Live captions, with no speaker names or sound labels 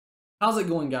How's it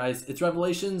going, guys? It's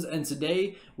Revelations, and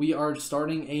today we are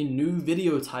starting a new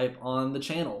video type on the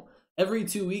channel. Every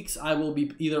 2 weeks, I will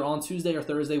be either on Tuesday or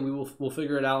Thursday. We'll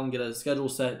figure it out and get a schedule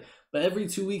set. But every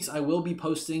 2 weeks, I will be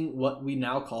posting what we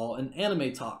now call an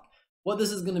anime talk. What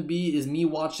this is going to be is me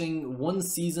watching one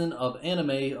season of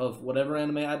anime, of whatever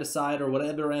anime I decide or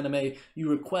whatever anime you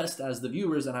request as the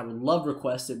viewers, and I would love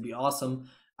requests. It'd be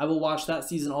awesome. I will watch that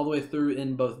season all the way through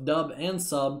in both dub and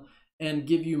sub, and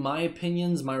give you my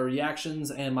opinions, my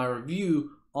reactions, and my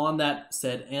review on that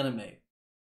said anime.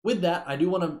 With that, I do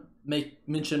want to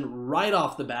mention right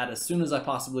off the bat, as soon as I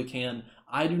possibly can,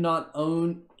 I do not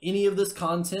own any of this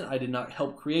content. I did not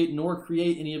help create nor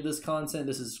create any of this content.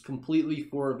 This is completely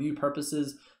for review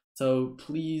purposes. So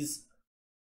please,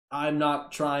 I'm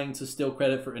not trying to steal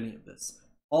credit for any of this.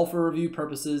 All for review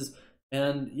purposes.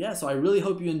 And yeah, so I really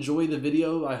hope you enjoy the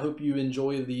video. I hope you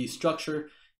enjoy the structure.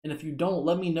 And if you don't,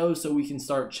 let me know so we can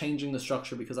start changing the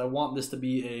structure, because I want this to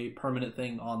be a permanent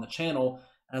thing on the channel,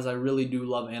 as I really do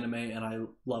love anime and I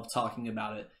love talking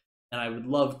about it. And I would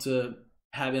love to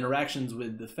have interactions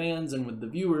with the fans and with the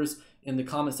viewers in the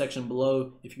comment section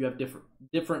below if you have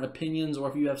different opinions, or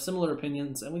if you have similar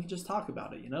opinions, and we can just talk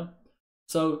about it, you know?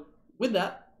 So with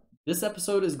that, this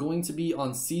episode is going to be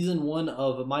on season 1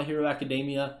 of My Hero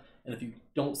Academia. And if you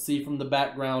don't see from the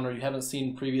background, or you haven't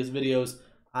seen previous videos,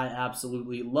 I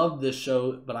absolutely love this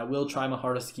show, but I will try my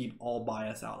hardest to keep all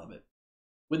bias out of it.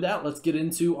 With that, let's get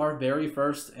into our very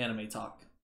first anime talk.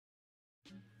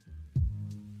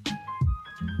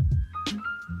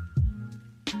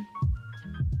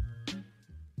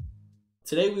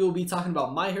 Today we will be talking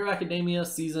about My Hero Academia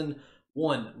Season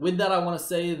 1. With that, I want to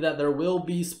say that there will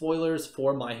be spoilers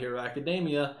for My Hero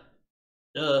Academia.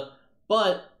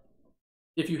 But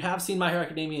if you have seen My Hero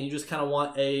Academia and you just kind of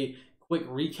want a quick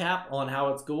recap on how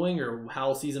it's going, or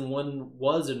how season 1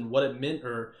 was and what it meant,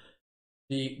 or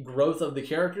the growth of the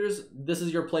characters, this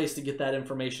is your place to get that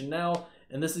information now,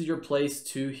 and this is your place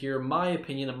to hear my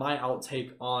opinion and my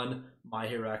outtake on My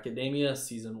Hero Academia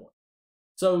Season 1.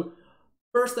 So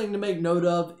first thing to make note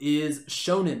of is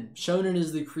Shonen. Shonen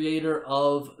is the creator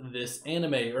of this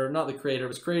anime, or not the creator, it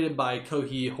was created by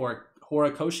Kohei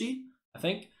Horikoshi, I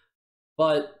think,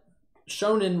 but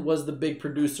Shonen was the big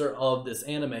producer of this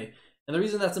anime. And the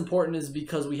reason that's important is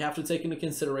because we have to take into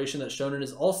consideration that Shonen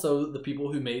is also the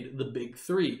people who made the big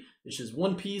 3, which is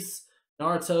One Piece,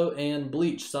 Naruto, and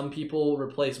Bleach. Some people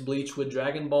replace Bleach with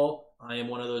Dragon Ball. I am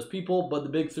one of those people, but the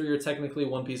big 3 are technically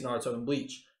One Piece, Naruto, and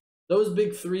Bleach. Those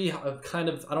big 3 have kind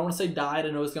of, I don't want to say died, I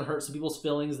know it's going to hurt some people's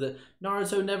feelings that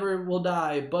Naruto never will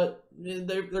die, but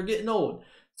they're getting old.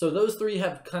 So those 3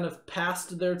 have kind of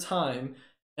passed their time,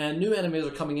 and new animes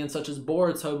are coming in, such as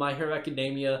Boruto, My Hero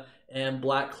Academia, and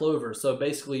Black Clover. So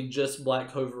basically just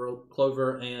Black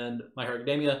Clover and My Hero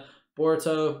Academia.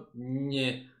 Boruto,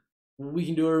 yeah, we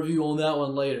can do a review on that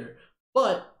one later.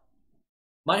 But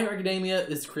My Hero Academia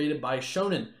is created by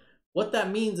Shonen. What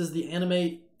that means is the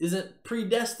anime isn't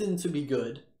predestined to be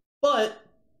good, but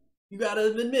you gotta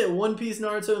admit, One Piece,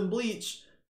 Naruto, and Bleach,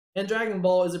 and Dragon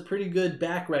Ball is a pretty good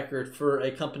back record for a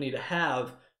company to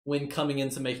have when coming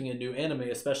into making a new anime,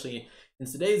 especially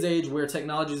in today's age where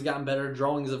technology has gotten better,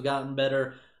 drawings have gotten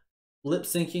better, lip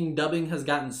syncing, dubbing has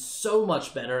gotten so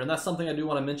much better, and that's something I do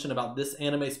want to mention about this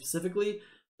anime specifically.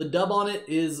 The dub on it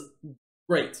is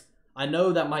great. I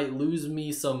know that might lose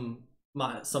me some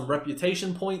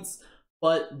reputation points,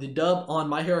 but the dub on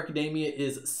My Hero Academia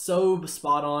is so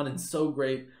spot on and so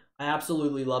great. I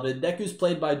absolutely love it. Deku's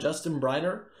played by Justin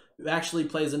Briner, who actually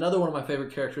plays another one of my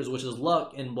favorite characters, which is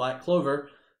Luck in Black Clover.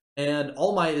 And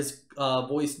All Might is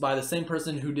voiced by the same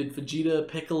person who did Vegeta,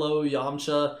 Piccolo,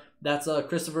 Yamcha. That's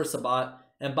Christopher Sabat.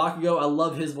 And Bakugo, I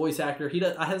love his voice actor.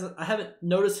 I haven't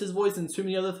noticed his voice in too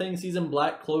many other things. He's in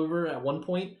Black Clover at one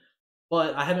point,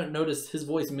 but I haven't noticed his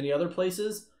voice in many other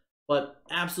places. But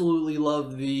absolutely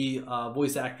love the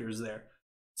voice actors there.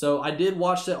 So I did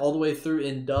watch it all the way through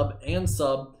in dub and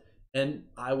sub. And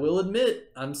I will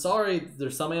admit, I'm sorry,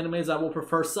 there's some animes I will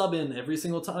prefer sub in every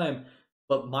single time.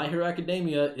 But My Hero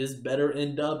Academia is better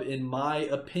in dub, in my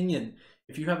opinion.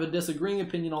 If you have a disagreeing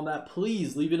opinion on that,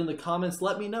 please leave it in the comments.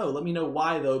 Let me know. Let me know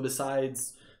why, though,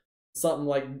 besides something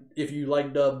like, if you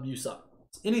like dub, you suck.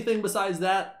 Anything besides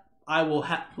that, I will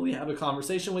happily have a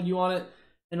conversation with you on it,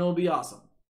 and it'll be awesome.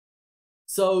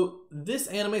 So this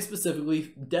anime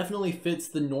specifically definitely fits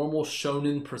the normal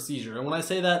shonen procedure. And when I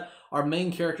say that, our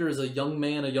main character is a young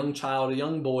man, a young child, a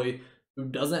young boy who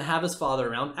doesn't have his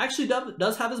father around. Actually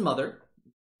does have his mother.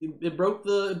 It broke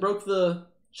the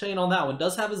chain on that one.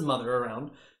 Does have his mother around,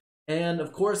 and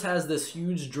of course has this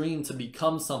huge dream to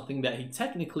become something that he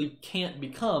technically can't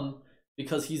become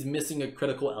because he's missing a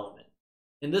critical element.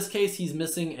 In this case, he's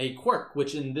missing a quirk,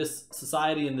 which in this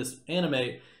society, in this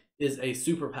anime, is a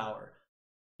superpower.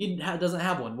 He doesn't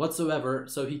have one whatsoever,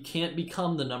 so he can't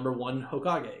become the #1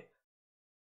 Hokage,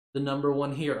 the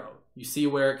 #1 hero. You see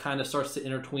where it kind of starts to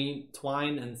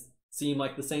intertwine and seem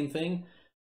like the same thing?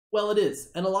 Well, it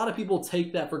is. And a lot of people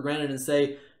take that for granted and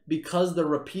say, because they're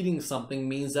repeating something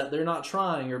means that they're not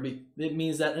trying, or it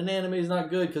means that an anime is not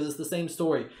good because it's the same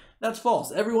story. That's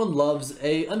false. Everyone loves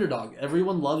a underdog.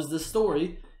 Everyone loves this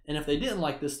story, and if they didn't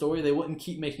like this story, they wouldn't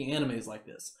keep making animes like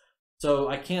this. So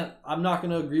I'm not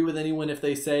going to agree with anyone if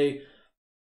they say,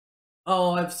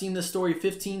 oh, I've seen this story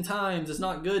 15 times, it's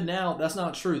not good now. That's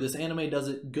not true. This anime does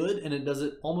it good, and it does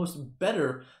it almost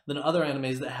better than other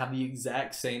animes that have the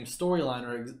exact same storyline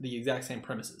or the exact same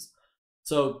premises.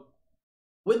 So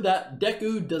with that,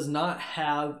 Deku does not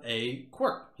have a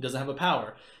quirk. He doesn't have a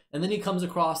power. And then he comes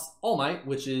across All Might,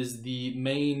 which is the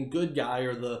main good guy,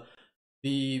 or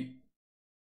he's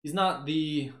not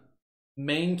the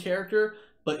main character,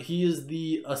 but he is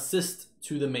the assist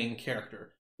to the main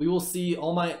character. We will see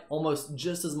All Might almost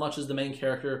just as much as the main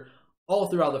character all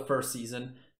throughout the first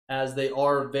season, as they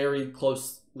are very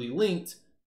closely linked,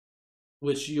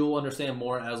 which you'll understand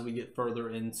more as we get further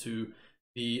into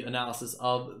the analysis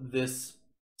of this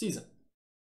season.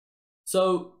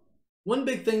 So one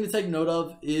big thing to take note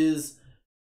of is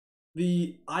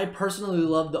I personally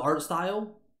love the art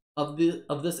style of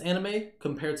this anime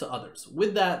compared to others.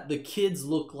 With that, the kids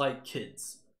look like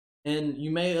kids. And you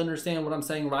may understand what I'm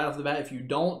saying right off the bat. If you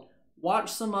don't,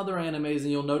 watch some other animes and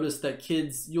you'll notice that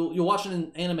kids, you'll watch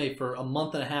an anime for a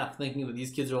month and a half thinking that these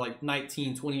kids are like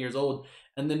 19, 20 years old.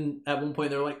 And then at one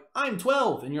point they're like, I'm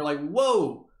 12. And you're like,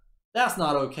 whoa, that's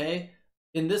not okay.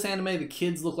 In this anime, the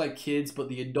kids look like kids, but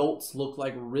the adults look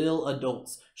like real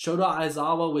adults. Shoda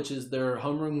Aizawa, which is their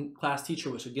homeroom class teacher,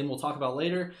 which again we'll talk about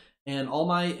later, and All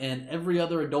Might and every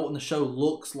other adult in the show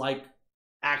looks like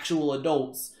actual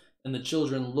adults, and the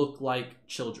children look like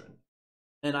children.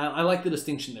 And I like the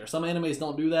distinction there. Some animes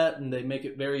don't do that, and they make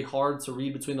it very hard to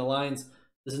read between the lines.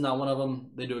 This is not one of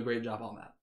them. They do a great job on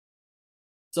that.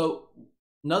 So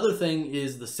another thing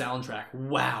is the soundtrack.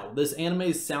 Wow, this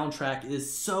anime's soundtrack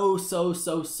is so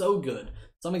good.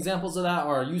 Some examples of that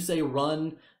are You Say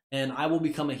Run and I Will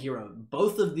Become a Hero.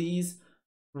 Both of these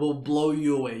will blow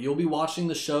you away. You'll be watching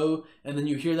the show and then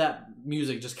you hear that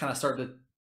music just kind of start to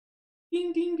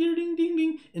ding ding ding ding ding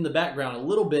ding in the background a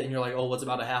little bit, and you're like, oh, what's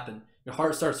about to happen? Your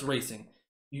heart starts racing.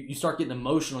 You start getting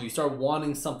emotional. You start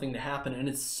wanting something to happen, and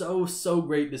it's so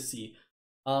great to see.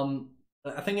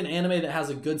 I think an anime that has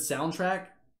a good soundtrack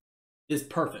is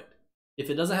perfect. If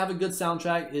it doesn't have a good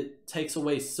soundtrack, it takes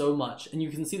away so much. And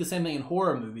you can see the same thing in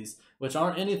horror movies, which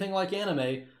aren't anything like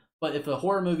anime, but if a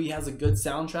horror movie has a good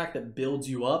soundtrack that builds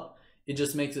you up, it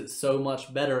just makes it so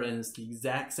much better, and it's the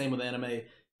exact same with anime.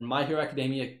 And My Hero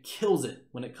Academia kills it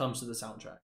when it comes to the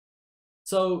soundtrack.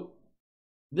 So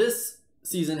this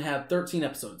season had 13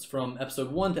 episodes. From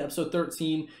episode 1 to episode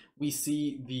 13, we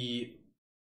see the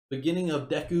beginning of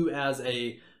Deku as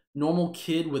a normal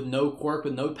kid with no quirk,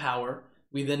 with no power.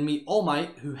 We then meet All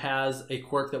Might, who has a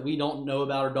quirk that we don't know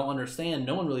about or don't understand.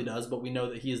 No one really does, but we know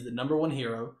that he is the #1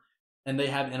 hero. And they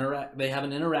have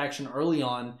an interaction early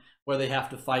on where they have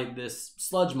to fight this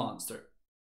sludge monster.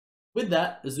 With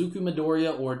that, Izuku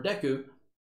Midoriya, or Deku,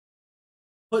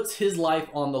 puts his life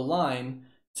on the line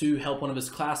to help one of his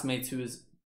classmates who is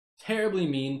terribly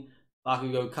mean,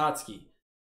 Bakugo Katsuki.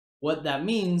 What that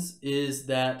means is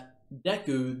that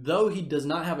Deku, though he does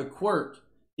not have a quirk,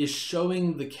 is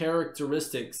showing the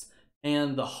characteristics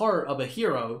and the heart of a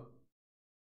hero,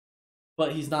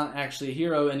 but he's not actually a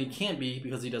hero, and he can't be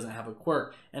because he doesn't have a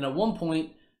quirk. And at one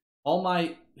point, All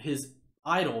Might, his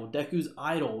idol, Deku's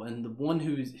idol, and the one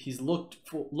who he's looked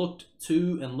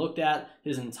to and looked at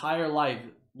his entire life,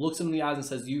 looks him in the eyes and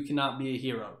says, you cannot be a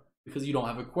hero because you don't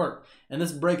have a quirk. And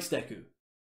this breaks Deku.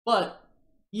 But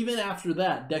even after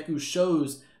that, Deku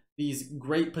shows this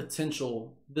great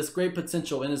potential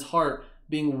in his heart,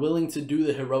 being willing to do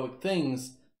the heroic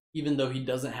things, even though he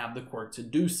doesn't have the quirk to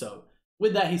do so.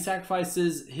 With that, he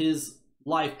sacrifices his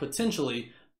life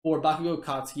potentially for Bakugo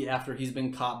Katsuki after he's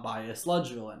been caught by a sludge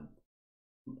villain.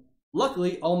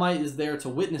 Luckily, All Might is there to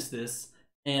witness this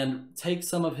and take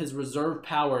some of his reserve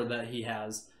power that he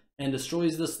has and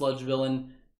destroys the sludge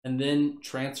villain, and then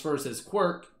transfers his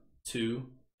quirk to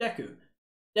Deku.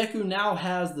 Deku now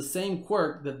has the same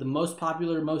quirk that the most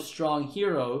popular, most strong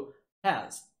hero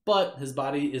has, but his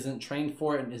body isn't trained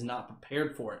for it and is not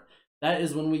prepared for it. That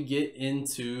is when we get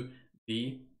into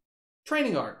the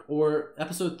training arc, or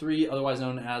episode 3, otherwise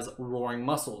known as Roaring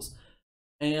Muscles.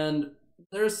 And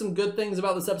there's some good things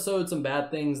about this episode, some bad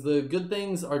things. The good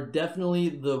things are definitely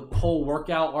the whole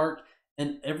workout arc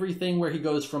and everything where he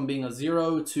goes from being a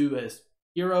 0 to a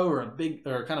hero or a big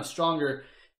or kind of stronger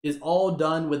is all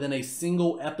done within a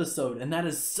single episode. And that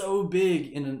is so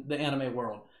big in the anime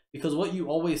world, because what you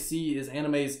always see is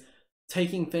animes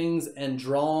taking things and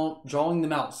drawing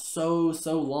them out so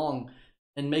long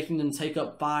and making them take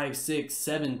up 5, 6,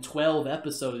 7, 12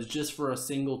 episodes just for a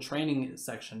single training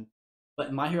section.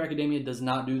 But My Hero Academia does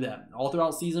not do that. All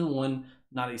throughout season 1,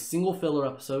 not a single filler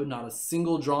episode, not a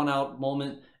single drawn out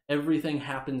moment. Everything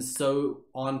happens so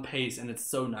on pace, and it's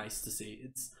so nice to see.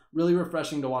 It's really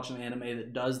refreshing to watch an anime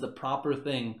that does the proper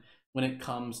thing when it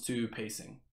comes to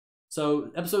pacing.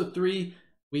 So episode 3,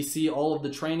 we see all of the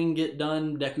training get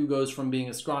done. Deku goes from being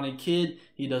a scrawny kid,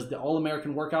 he does the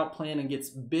all-American workout plan and gets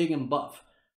big and buff.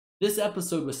 This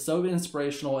episode was so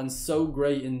inspirational and so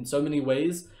great in so many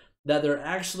ways that there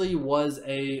actually was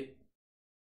a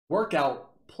workout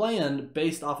plan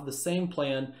based off of the same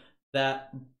plan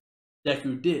that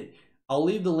Deku did. I'll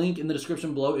leave the link in the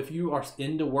description below. If you are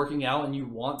into working out and you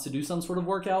want to do some sort of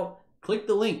workout, click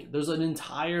the link. There's an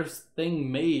entire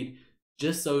thing made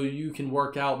just so you can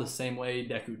work out the same way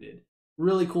Deku did.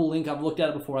 Really cool link. I've looked at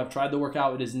it before. I've tried the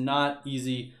workout. It is not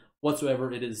easy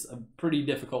whatsoever. It is a pretty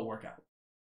difficult workout.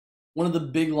 One of the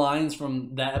big lines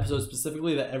from that episode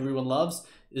specifically that everyone loves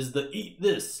is the "eat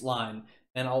this" line.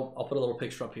 And I'll put a little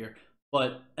picture up here.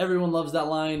 But everyone loves that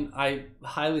line. I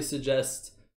highly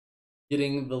suggest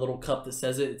getting the little cup that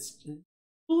says it. It's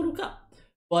a little cup.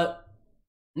 But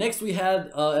next we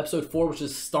had episode 4, which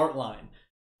is Start Line,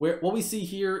 where what we see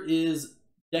here is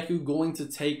Deku going to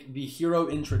take the hero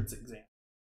entrance exam.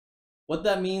 What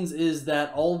that means is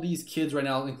that all of these kids right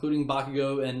now, including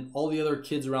Bakugo and all the other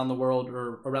kids around the world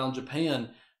or around Japan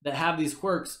that have these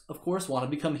quirks, of course want to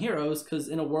become heroes, because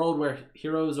in a world where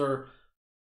heroes are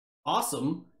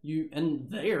awesome, you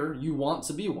want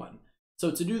to be one. So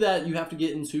to do that, you have to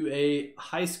get into a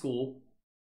high school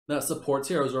that supports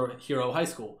heroes, or Hero High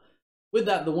School. With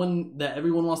that, the one that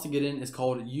everyone wants to get in is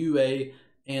called UA,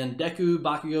 and Deku,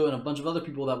 Bakugo, and a bunch of other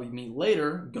people that we meet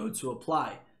later go to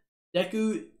apply.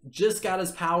 Deku just got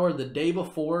his power the day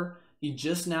before. He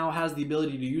just now has the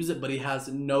ability to use it, but he has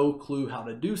no clue how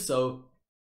to do so.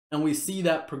 And we see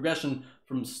that progression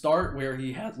from start, where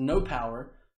he has no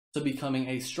power, to becoming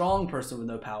a strong person with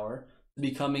no power, to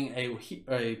becoming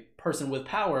a person with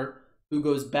power who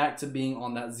goes back to being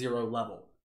on that 0 level.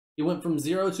 He went from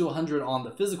 0 to 100 on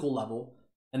the physical level,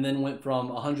 and then went from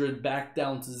 100 back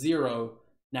down to 0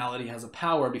 now that he has a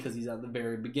power, because he's at the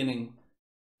very beginning,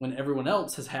 when everyone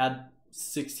else has had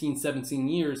 16, 17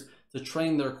 years to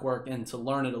train their quirk and to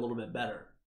learn it a little bit better.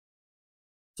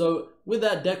 So with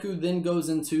that, Deku then goes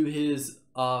into his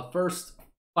first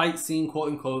fight scene, quote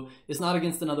unquote. It's not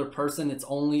against another person, it's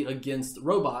only against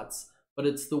robots, but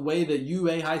it's the way that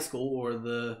UA High School, or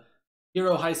the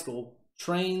Hero High School,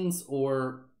 trains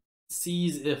or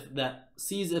sees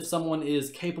if someone is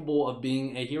capable of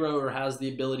being a hero or has the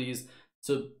abilities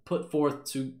to put forth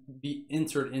to be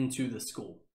entered into the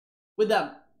school. With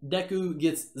that, Deku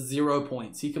gets 0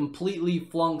 points. He completely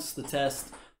flunks the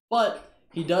test, but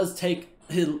he does take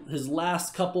his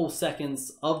last couple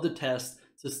seconds of the test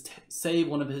to save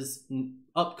one of his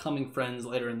upcoming friends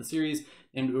later in the series,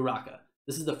 named Uraka.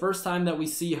 This is the first time that we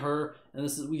see her, and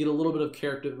we get a little bit of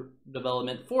character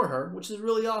development for her, which is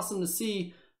really awesome to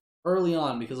see early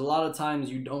on, because a lot of times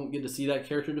you don't get to see that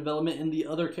character development in the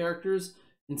other characters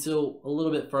until a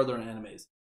little bit further in animes.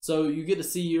 So you get to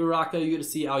see Uraka, you get to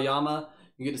see Aoyama,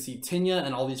 you get to see Tenya,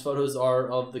 and all these photos are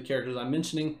of the characters I'm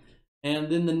mentioning. And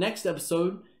then the next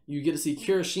episode, you get to see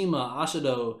Kirishima,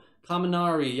 Ashido,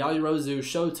 Kaminari, Yaoyorozu,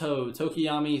 Shoto,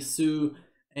 Tokiyami, Su,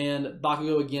 and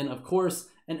Bakugo again, of course.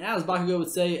 And as Bakugo would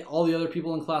say, all the other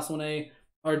people in Class 1A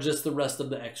are just the rest of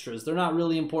the extras. They're not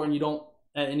really important. You don't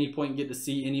at any point get to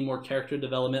see any more character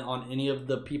development on any of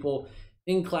the people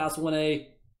in Class 1A,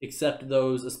 except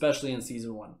those, especially in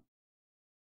Season 1.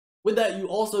 With that, you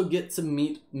also get to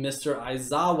meet Mr.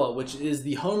 Aizawa, which is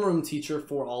the homeroom teacher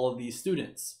for all of these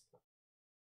students.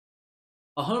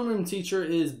 A homeroom teacher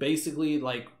is basically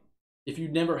like, if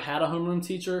you've never had a homeroom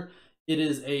teacher, it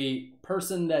is a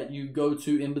person that you go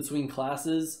to in between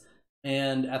classes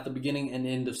and at the beginning and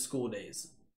end of school days.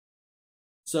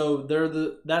 So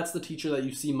that's the teacher that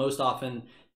you see most often,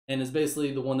 and is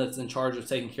basically the one that's in charge of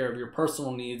taking care of your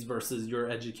personal needs versus your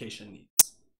education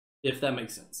needs, if that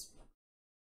makes sense.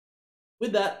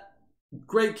 With that,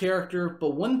 great character,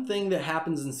 but one thing that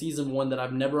happens in Season 1 that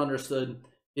I've never understood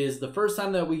is the first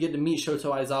time that we get to meet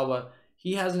Shoto Aizawa,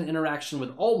 he has an interaction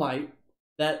with All Might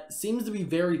that seems to be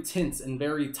very tense and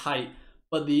very tight,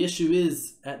 but the issue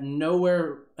is at no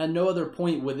other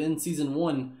point within Season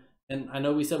 1, and I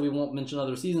know we said we won't mention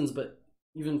other seasons, but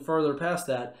even further past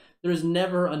that, there's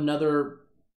never another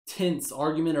tense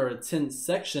argument or a tense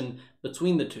section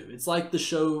between the two. It's like the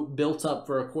show built up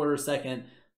for a quarter second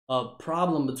a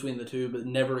problem between the two, but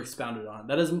never expounded on it.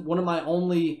 That is one of my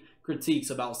only critiques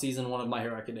about season 1 of My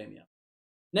Hero Academia.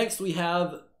 Next, we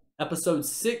have episodes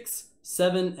 6,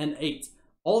 7, and 8.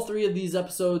 All 3 of these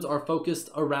episodes are focused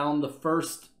around the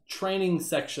first training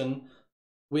section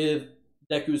with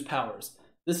Deku's powers.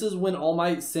 This is when All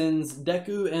Might sends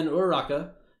Deku and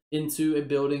Uraraka into a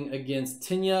building against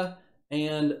Tenya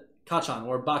and Kachan,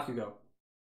 or Bakugo.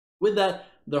 With that,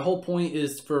 their whole point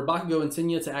is for Bakugo and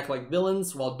Tenya to act like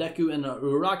villains, while Deku and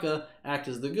Uraraka act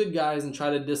as the good guys and try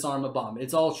to disarm a bomb.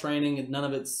 It's all training, and none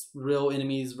of it's real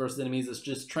enemies versus enemies. It's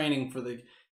just training for the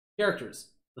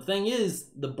characters. The thing is,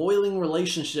 the boiling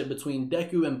relationship between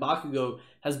Deku and Bakugo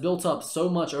has built up so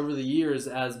much over the years,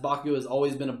 as Bakugo has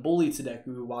always been a bully to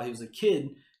Deku while he was a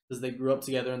kid, because they grew up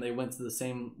together and they went to the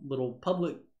same little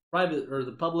public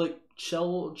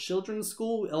children's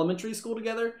school, elementary school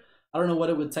together. I don't know what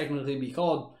it would technically be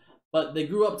called, but they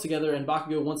grew up together, and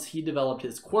Bakugo, once he developed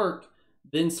his quirk,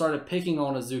 then started picking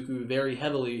on Izuku very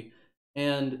heavily,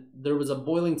 and there was a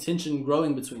boiling tension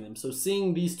growing between them. So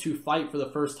seeing these two fight for the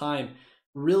first time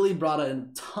really brought a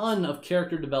ton of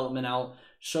character development out,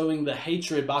 showing the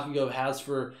hatred Bakugo has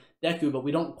for Deku, but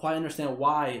we don't quite understand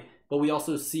why. But we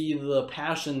also see the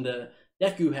passion that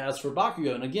Deku has for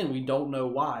Bakugo, and again, we don't know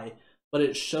why, but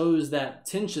it shows that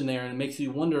tension there and it makes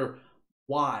you wonder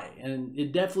why. And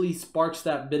it definitely sparks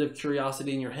that bit of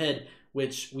curiosity in your head,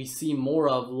 which we see more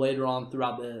of later on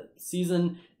throughout the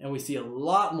season, and we see a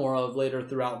lot more of later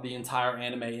throughout the entire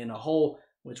anime in a whole,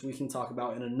 which we can talk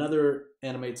about in another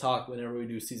anime talk whenever we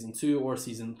do season 2 or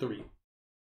season 3.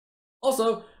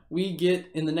 Also, we get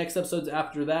in the next episodes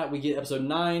after that, we get episode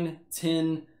 9,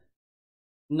 10,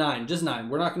 9, just 9.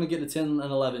 We're not going to get to 10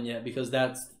 and 11 yet because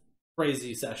that's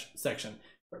crazy section.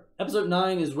 Episode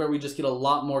 9 is where we just get a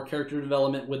lot more character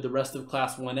development with the rest of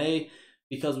Class 1A,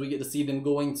 because we get to see them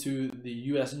going to the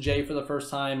USJ for the first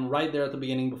time right there at the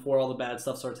beginning before all the bad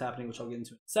stuff starts happening, which I'll get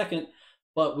into in a second.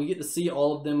 But we get to see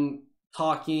all of them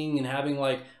talking and having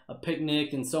like a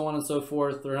picnic and so on and so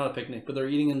forth. They're not a picnic, but they're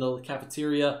eating in the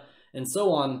cafeteria and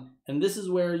so on. And this is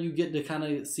where you get to kind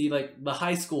of see like the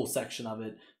high school section of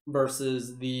it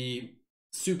versus the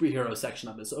superhero section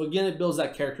of it. So again, it builds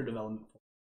that character development.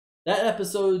 That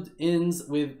episode ends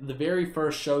with the very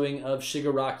first showing of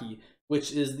Shigaraki,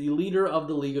 which is the leader of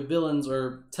the League of Villains,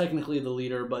 or technically the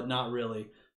leader, but not really.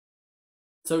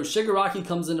 So Shigaraki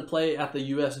comes into play at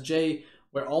the USJ,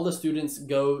 where all the students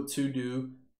go to do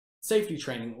safety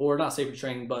training, or not safety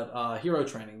training, but hero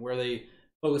training, where they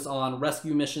focus on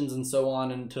rescue missions and so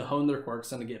on, and to hone their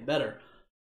quirks and to get better.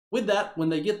 With that, when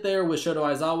they get there with Shoto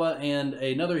Aizawa and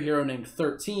another hero named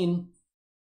 13,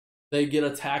 they get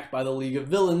attacked by the League of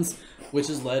Villains, which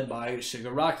is led by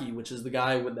Shigaraki, which is the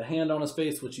guy with the hand on his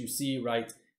face, which you see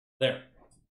right there.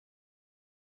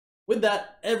 With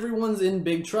that, everyone's in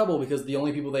big trouble because the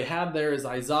only people they have there is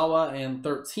Aizawa and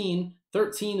 13.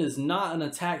 13 is not an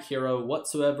attack hero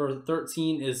whatsoever.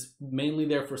 13 is mainly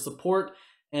there for support,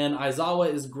 and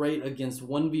Aizawa is great against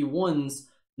 1v1s,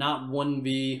 not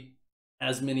 1v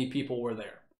as many people were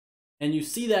there. And you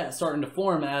see that starting to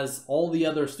form as all the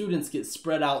other students get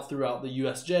spread out throughout the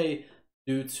USJ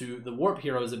due to the Warp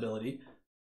Hero's ability,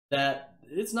 that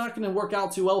it's not going to work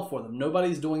out too well for them.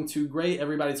 Nobody's doing too great.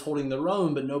 Everybody's holding their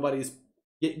own, but nobody's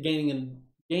gaining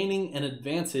an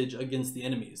advantage against the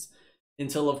enemies.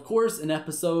 Until, of course, in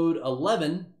episode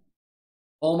 11,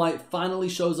 All Might finally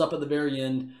shows up at the very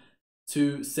end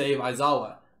to save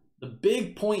Aizawa. The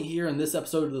big point here in this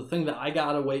episode, the thing that I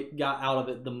got out of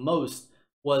it the most,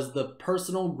 was the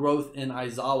personal growth in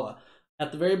Aizawa.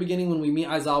 At the very beginning, when we meet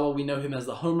Aizawa, we know him as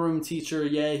the homeroom teacher.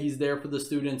 Yeah, he's there for the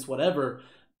students, whatever.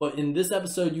 But in this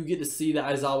episode, you get to see that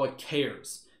Aizawa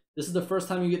cares. This is the first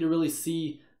time you get to really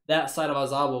see that side of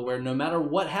Aizawa, where no matter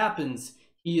what happens,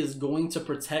 he is going to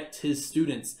protect his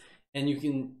students. And you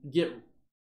can get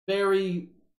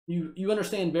you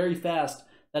understand very fast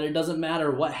that it doesn't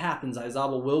matter what happens,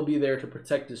 Aizawa will be there to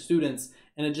protect his students,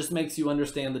 and it just makes you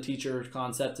understand the teacher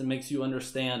concept and makes you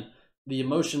understand the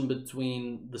emotion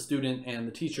between the student and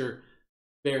the teacher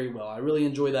very well. I really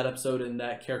enjoyed that episode and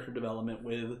that character development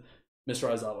with Mr.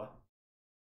 Aizawa.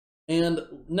 And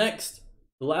next,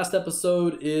 the last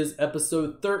episode is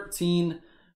episode 13,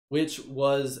 which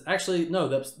was actually, no,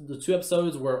 the 2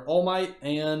 episodes were All Might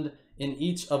and In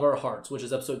Each of Our Hearts, which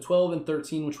is episode 12 and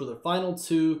 13, which were the final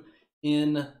 2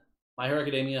 in My Hero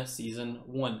Academia Season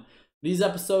 1. These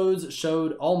episodes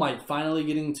showed All Might finally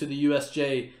getting to the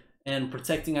USJ and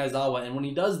protecting Aizawa, and when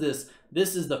he does this,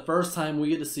 this is the first time we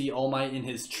get to see All Might in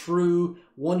his true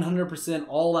 100%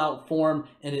 all-out form,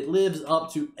 and it lives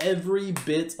up to every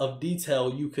bit of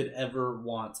detail you could ever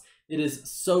want. It is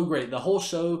so great. The whole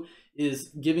show is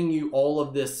giving you all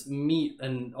of this meat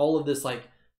and all of this like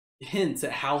hints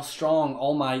at how strong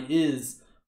All Might is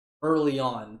early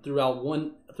on throughout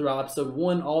episode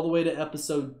 1 all the way to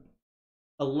episode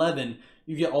 11.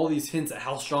 You get all these hints at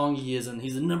how strong he is, and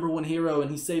he's the #1 hero,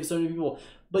 and he saves so many people,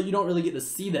 but you don't really get to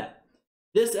see that.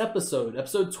 This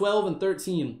episode 12 and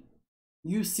 13,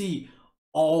 you see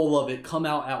all of it come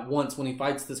out at once when he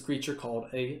fights this creature called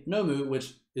a Nomu,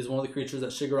 which is one of the creatures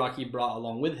that Shigaraki brought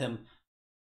along with him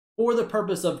for the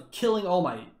purpose of killing All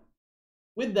Might.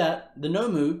 With that, the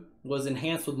Nomu was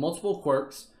enhanced with multiple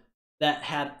quirks that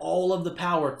had all of the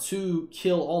power to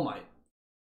kill All Might.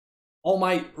 All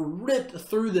Might ripped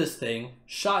through this thing,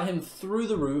 shot him through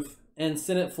the roof, and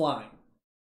sent it flying.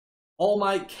 All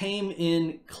Might came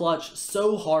in clutch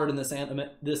so hard in this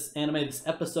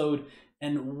episode,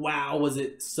 and wow, was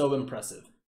it so impressive.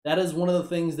 That is one of the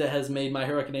things that has made My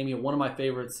Hero Academia one of my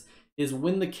favorites, is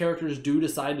when the characters do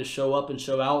decide to show up and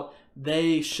show out,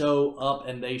 they show up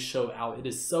and they show out. It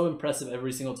is so impressive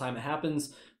every single time it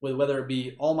happens, with whether it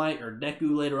be All Might or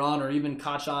Deku later on, or even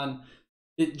Kachan.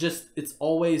 It's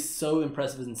always so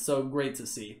impressive and so great to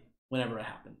see whenever it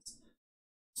happens.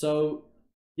 So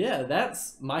yeah,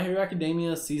 that's My Hero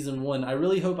Academia Season 1. I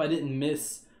really hope I didn't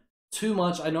miss too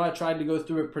much. I know I tried to go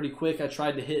through it pretty quick. I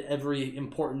tried to hit every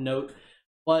important note,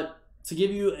 but to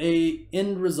give you a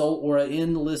end result or an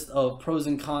end list of pros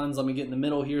and cons, let me get in the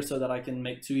middle here so that I can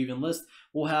make 2 even lists.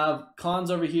 We'll have cons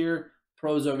over here,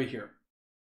 pros over here.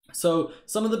 So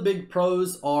some of the big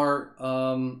pros are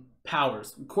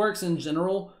powers. Quirks in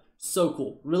general, so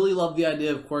cool. Really love the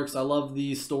idea of quirks. I love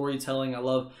the storytelling. I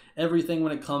love everything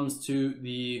when it comes to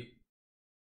the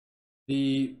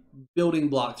building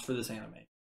blocks for this anime.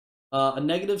 A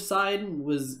negative side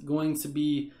was going to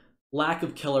be lack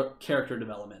of character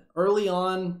development. Early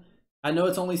on, I know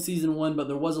it's only season 1, but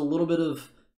there was a little bit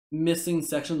of missing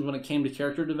sections when it came to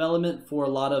character development for a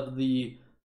lot of the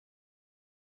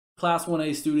Class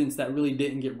 1A students that really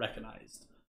didn't get recognized.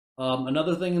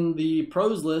 Another thing in the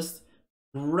pros list,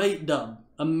 great dub.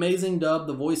 Amazing dub.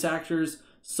 The voice actors,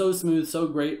 so smooth, so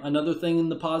great. Another thing in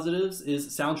the positives is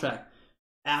soundtrack.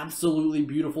 Absolutely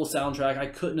beautiful soundtrack. I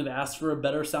couldn't have asked for a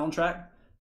better soundtrack.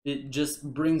 It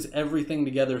just brings everything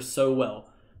together so well.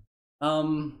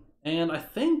 And I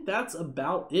think that's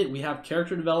about it. We have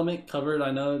character development covered.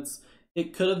 I know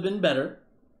it could have been better.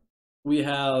 We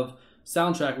have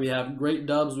soundtrack. We have great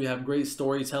dubs. We have great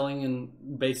storytelling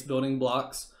and base building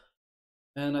blocks.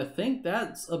 And I think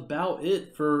that's about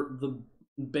it for the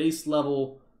base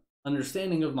level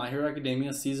understanding of My Hero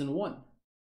Academia Season 1.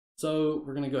 So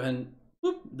we're going to go ahead and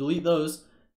delete those.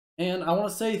 And I want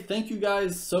to say thank you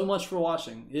guys so much for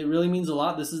watching. It really means a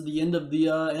lot. This is the end of the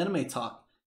anime talk.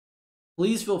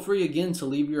 Please feel free again to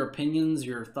leave your opinions,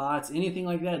 your thoughts, anything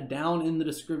like that down in the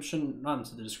description, not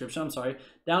into the description, I'm sorry,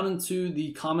 down into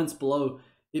the comments below.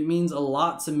 It means a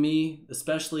lot to me,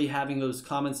 especially having those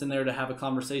comments in there to have a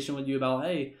conversation with you about,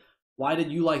 hey, why did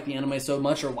you like the anime so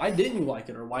much, or why didn't you like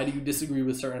it, or why do you disagree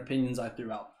with certain opinions I threw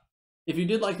out? If you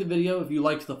did like the video, if you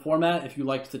liked the format, if you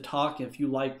liked to talk, if you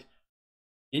liked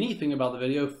anything about the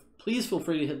video, please feel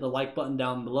free to hit the like button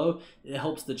down below. It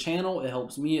helps the channel, it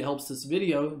helps me, it helps this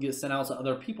video get sent out to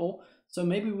other people. So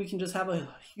maybe we can just have a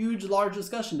huge, large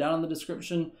discussion down in the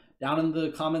description, down in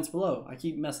the comments below. I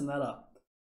keep messing that up.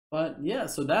 But yeah,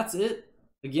 so that's it.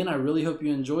 Again, I really hope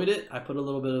you enjoyed it. I put a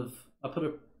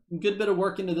good bit of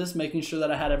work into this, making sure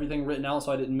that I had everything written out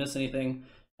so I didn't miss anything,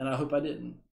 and I hope I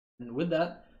didn't. And with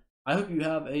that, I hope you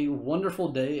have a wonderful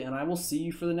day, and I will see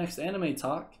you for the next anime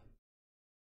talk.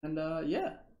 And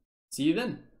yeah, see you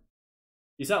then.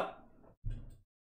 Peace out.